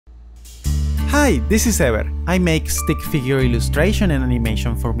Hi, this is Ever. I make stick figure illustration and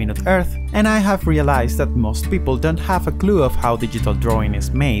animation for MinuteEarth, and I have realized that most people don't have a clue of how digital drawing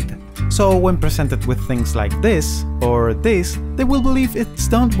is made. So when presented with things like this, or this, they will believe it's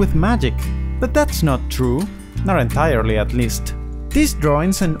done with magic. But that's not true, not entirely at least. These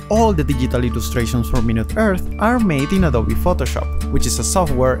drawings and all the digital illustrations for MinuteEarth are made in Adobe Photoshop, which is a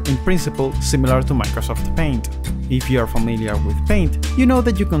software in principle similar to Microsoft Paint. If you are familiar with Paint, you know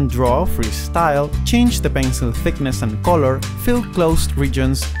that you can draw, freestyle, change the pencil thickness and color, fill closed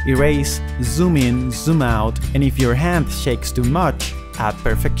regions, erase, zoom in, zoom out, and if your hand shakes too much, add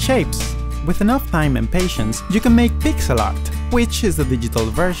perfect shapes. With enough time and patience, you can make pixel art, which is the digital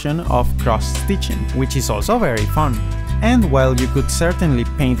version of cross-stitching, which is also very fun. And while you could certainly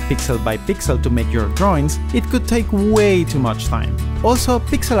paint pixel by pixel to make your drawings, it could take way too much time. Also,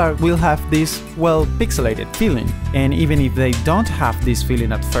 pixel art will have this, well, pixelated feeling, and even if they don't have this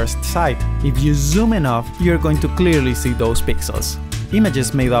feeling at first sight, if you zoom enough, you're going to clearly see those pixels.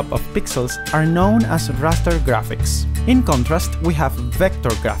 Images made up of pixels are known as raster graphics. In contrast, we have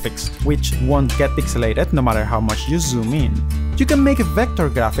vector graphics, which won't get pixelated no matter how much you zoom in. You can make vector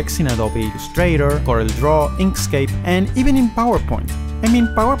graphics in Adobe Illustrator, CorelDraw, Inkscape, and even in PowerPoint. I mean,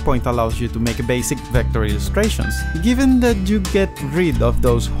 PowerPoint allows you to make basic vector illustrations, given that you get rid of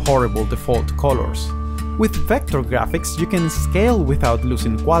those horrible default colors. With vector graphics, you can scale without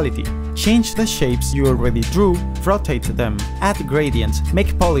losing quality, change the shapes you already drew, rotate them, add gradients,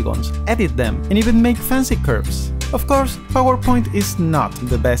 make polygons, edit them, and even make fancy curves. Of course, PowerPoint is not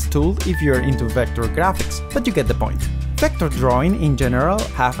the best tool if you're into vector graphics, but you get the point. Vector drawing in general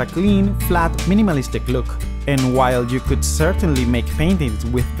have a clean, flat, minimalistic look. And while you could certainly make paintings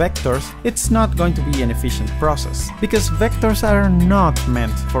with vectors, it's not going to be an efficient process, because vectors are not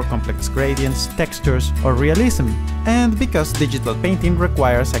meant for complex gradients, textures, or realism, and because digital painting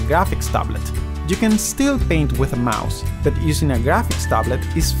requires a graphics tablet. You can still paint with a mouse, but using a graphics tablet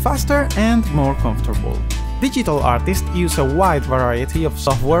is faster and more comfortable. Digital artists use a wide variety of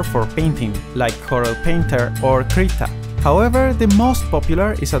software for painting, like Corel Painter or Krita. However, the most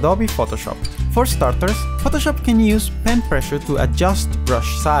popular is Adobe Photoshop. For starters, Photoshop can use pen pressure to adjust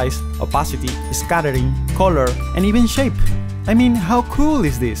brush size, opacity, scattering, color, and even shape. I mean, how cool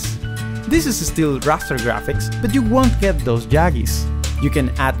is this? This is still raster graphics, but you won't get those Jaggies. You can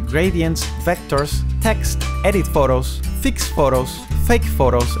add gradients, vectors, text, edit photos, fix photos, fake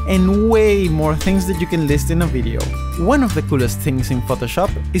photos, and way more things that you can list in a video. One of the coolest things in Photoshop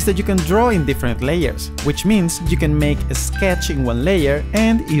is that you can draw in different layers, which means you can make a sketch in one layer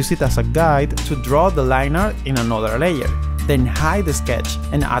and use it as a guide to draw the line art in another layer, then hide the sketch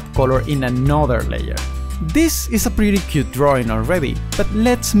and add color in another layer. This is a pretty cute drawing already, but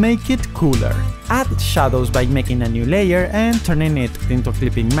let's make it cooler. Add shadows by making a new layer and turning it into a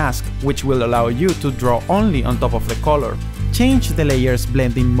clipping mask, which will allow you to draw only on top of the color. Change the layer's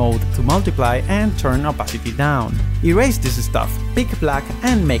blending mode to multiply and turn opacity down. Erase this stuff, pick black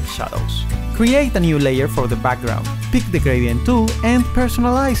and make shadows. Create a new layer for the background. Pick the gradient tool and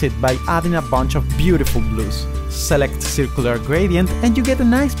personalize it by adding a bunch of beautiful blues. Select circular gradient and you get a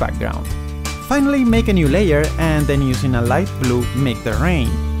nice background. Finally, make a new layer and then using a light blue, make the rain.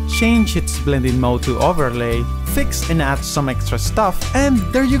 Change its blending mode to overlay, fix and add some extra stuff, and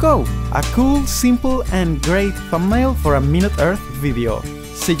there you go! A cool, simple and great thumbnail for a MinuteEarth video.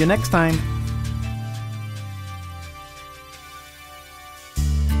 See you next time!